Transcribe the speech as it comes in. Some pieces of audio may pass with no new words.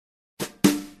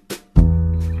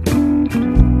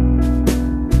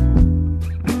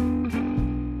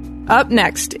Up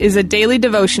next is a daily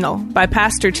devotional by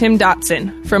Pastor Tim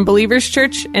Dotson from Believers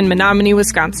Church in Menominee,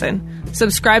 Wisconsin.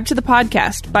 Subscribe to the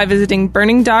podcast by visiting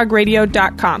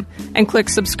burningdogradio.com and click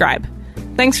subscribe.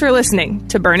 Thanks for listening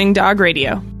to Burning Dog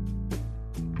Radio.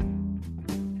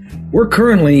 We're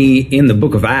currently in the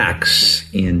book of Acts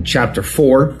in chapter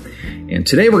 4, and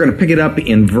today we're going to pick it up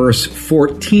in verse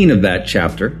 14 of that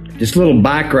chapter. Just a little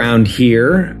background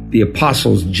here. The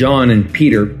apostles John and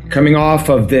Peter, coming off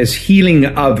of this healing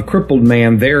of the crippled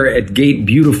man there at Gate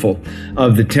Beautiful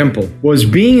of the temple, was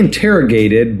being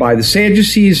interrogated by the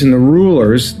Sadducees and the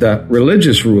rulers, the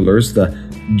religious rulers, the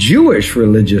Jewish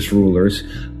religious rulers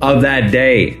of that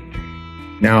day.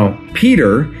 Now,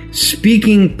 Peter,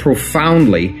 speaking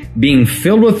profoundly, being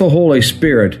filled with the Holy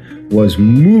Spirit, was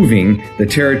moving the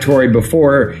territory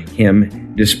before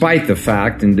him, despite the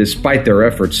fact and despite their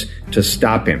efforts to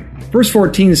stop him. Verse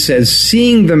 14 says,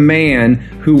 seeing the man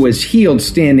who was healed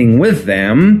standing with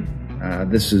them,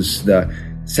 this is the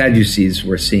Sadducees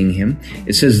were seeing him,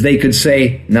 it says they could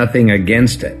say nothing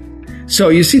against it. So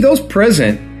you see, those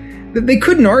present, they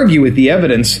couldn't argue with the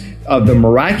evidence of the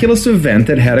miraculous event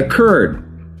that had occurred.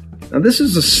 Now, this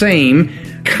is the same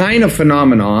kind of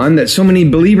phenomenon that so many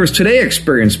believers today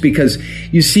experience because,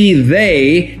 you see,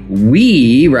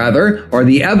 we are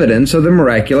the evidence of the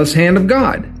miraculous hand of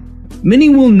God. Many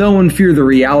will know and fear the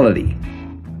reality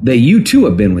that you too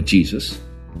have been with Jesus.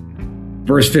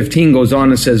 Verse 15 goes on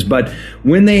and says, but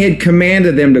when they had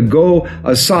commanded them to go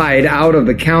aside out of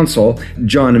the council,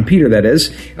 John and Peter that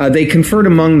is, they conferred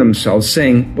among themselves,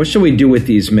 saying, what shall we do with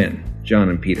these men, John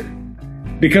and Peter?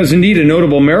 Because indeed a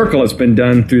notable miracle has been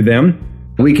done through them.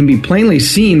 We can be plainly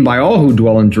seen by all who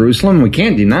dwell in Jerusalem. We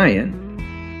can't deny it.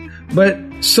 But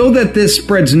so that this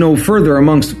spreads no further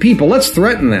amongst the people, let's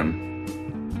threaten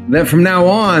them, that from now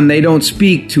on they don't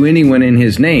speak to anyone in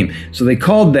his name. So they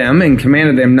called them and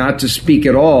commanded them not to speak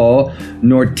at all,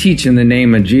 nor teach in the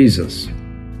name of Jesus.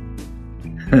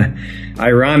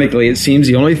 Ironically, it seems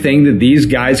the only thing that these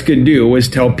guys could do was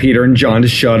tell Peter and John to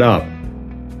shut up.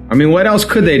 I mean, what else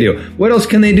could they do? What else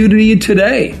can they do to you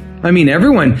today? I mean,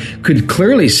 everyone could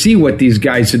clearly see what these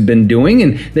guys had been doing,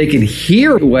 and they could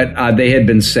hear what they had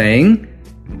been saying.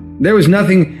 There was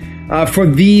nothing for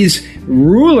these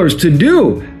rulers to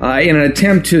do in an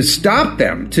attempt to stop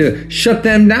them, to shut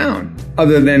them down,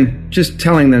 other than just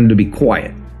telling them to be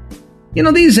quiet. You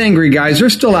know, these angry guys are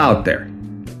still out there,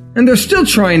 and they're still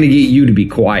trying to get you to be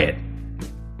quiet.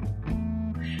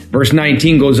 Verse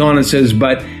 19 goes on and says,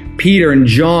 but Peter and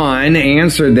John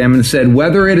answered them and said,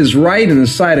 whether it is right in the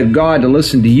sight of God to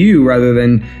listen to you rather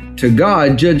than to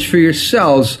God, judge for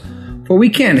yourselves, for we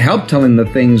can't help telling the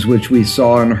things which we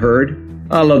saw and heard.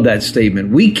 I love that statement.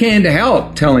 We can't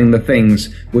help telling the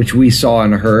things which we saw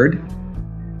and heard.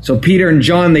 So Peter and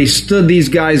John, they stood these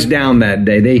guys down that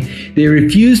day. They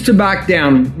refused to back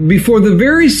down before the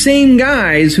very same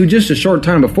guys who just a short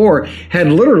time before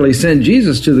had literally sent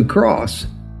Jesus to the cross.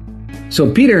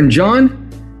 So Peter and John,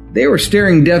 they were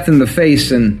staring death in the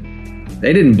face and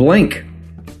they didn't blink.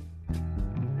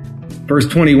 Verse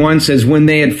 21 says, when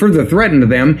they had further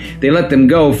threatened them, they let them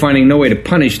go, finding no way to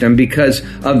punish them because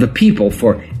of the people.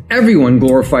 For everyone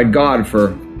glorified God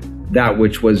for that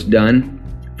which was done.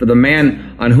 For the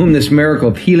man on whom this miracle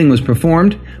of healing was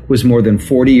performed was more than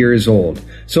 40 years old.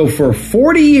 So for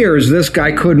 40 years, this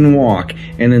guy couldn't walk.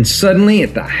 And then suddenly,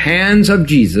 at the hands of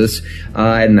Jesus,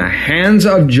 in the hands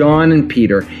of John and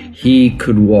Peter, he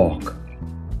could walk.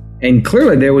 And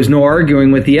clearly there was no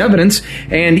arguing with the evidence,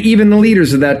 and even the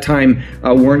leaders of that time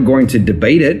weren't going to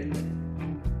debate it.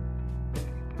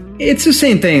 It's the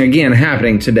same thing, again,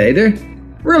 happening today. There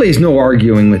really is no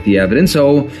arguing with the evidence,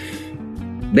 so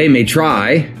they may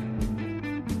try,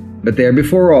 but there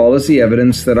before all is the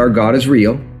evidence that our God is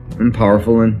real and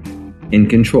powerful and in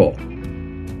control.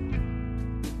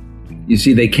 You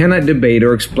see, they cannot debate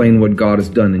or explain what God has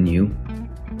done in you.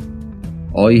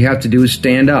 All you have to do is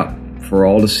stand up for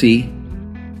all to see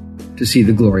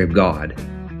the glory of God.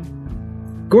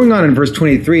 Going on in verse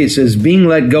 23, it says, being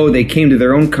let go, they came to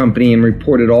their own company and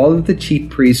reported all that the chief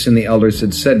priests and the elders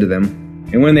had said to them.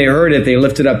 And when they heard it, they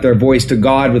lifted up their voice to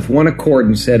God with one accord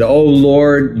and said, O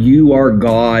Lord, you are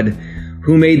God,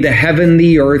 who made the heaven,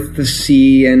 the earth, the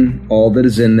sea, and all that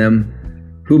is in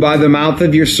them, who by the mouth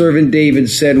of your servant David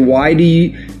said, why do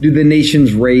the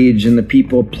nations rage and the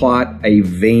people plot a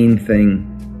vain thing?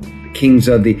 The kings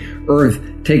of the earth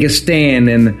take a stand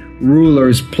and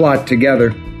rulers plot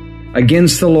together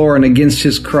against the Lord and against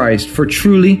his Christ. For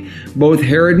truly, both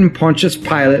Herod and Pontius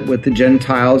Pilate with the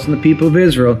Gentiles and the people of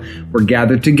Israel were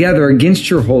gathered together against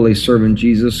your holy servant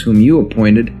Jesus, whom you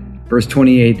appointed, verse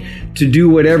 28, to do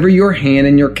whatever your hand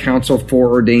and your counsel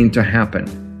foreordained to happen.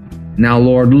 Now,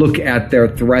 Lord, look at their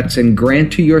threats and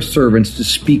grant to your servants to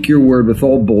speak your word with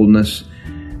all boldness.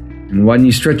 And when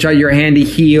you stretch out your hand to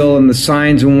heal, and the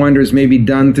signs and wonders may be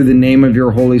done through the name of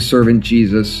your holy servant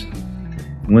Jesus.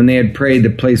 When they had prayed, the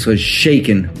place was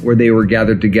shaken where they were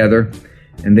gathered together,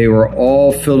 and they were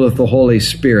all filled with the Holy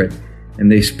Spirit,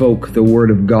 and they spoke the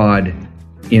word of God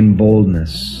in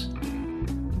boldness.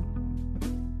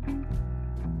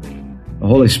 The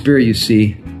Holy Spirit, you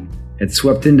see, had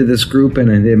swept into this group and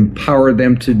had empowered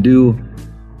them to do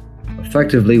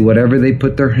effectively whatever they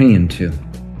put their hand to.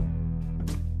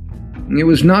 It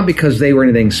was not because they were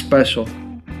anything special.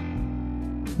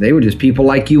 They were just people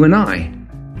like you and I.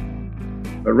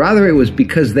 But rather it was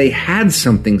because they had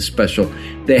something special.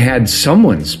 They had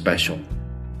someone special.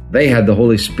 They had the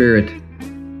Holy Spirit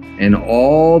and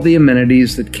all the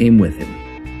amenities that came with him.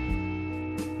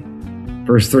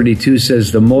 Verse 32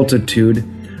 says, the multitude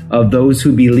of those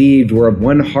who believed were of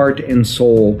one heart and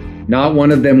soul. Not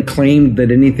one of them claimed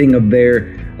that anything of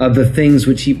the things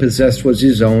which he possessed was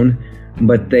his own,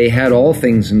 but they had all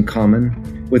things in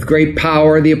common. With great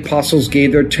power the apostles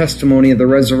gave their testimony of the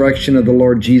resurrection of the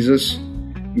Lord Jesus.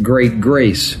 Great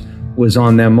grace was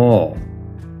on them all.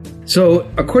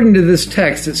 So, according to this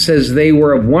text, it says they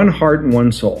were of one heart and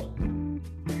one soul.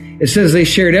 It says they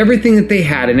shared everything that they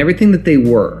had and everything that they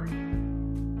were.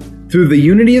 Through the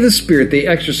unity of the Spirit, they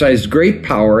exercised great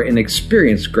power and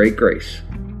experienced great grace.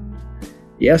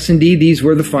 Yes, indeed, these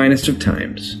were the finest of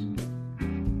times.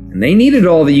 And they needed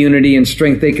all the unity and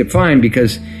strength they could find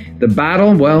because the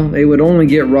battle, well, it would only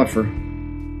get rougher.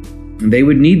 And they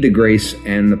would need the grace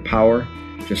and the power,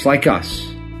 just like us.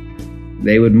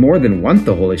 They would more than want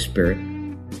the Holy Spirit.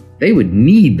 They would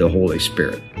need the Holy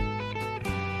Spirit.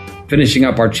 Finishing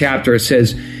up our chapter, it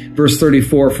says, verse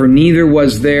 34, for neither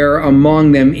was there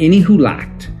among them any who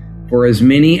lacked, for as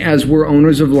many as were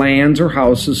owners of lands or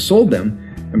houses sold them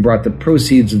and brought the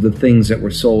proceeds of the things that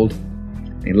were sold.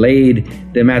 They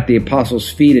laid them at the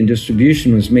apostles' feet, and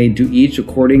distribution was made to each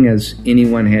according as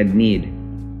anyone had need.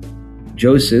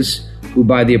 Joseph, who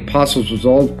by the apostles was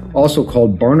also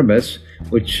called Barnabas,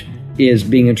 which is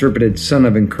being interpreted son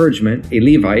of encouragement, a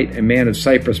Levite, a man of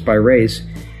Cyprus by race,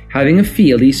 having a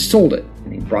field, he sold it,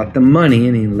 and he brought the money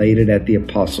and he laid it at the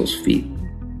apostles' feet.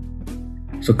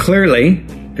 So clearly,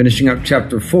 finishing up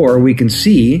chapter 4, we can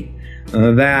see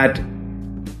that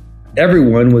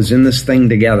everyone was in this thing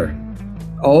together.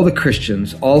 All the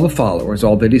Christians, all the followers,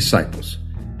 all the disciples.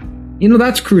 You know,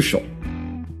 that's crucial.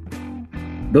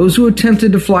 Those who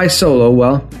attempted to fly solo,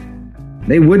 well,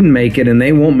 they wouldn't make it and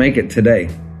they won't make it today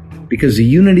because the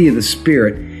unity of the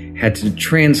Spirit had to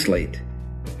translate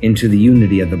into the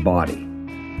unity of the body.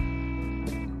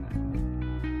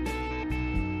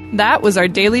 That was our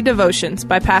daily devotions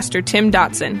by Pastor Tim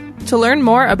Dotson. To learn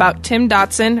more about Tim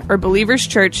Dotson or Believers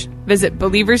Church, visit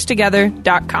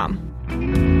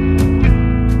believerstogether.com.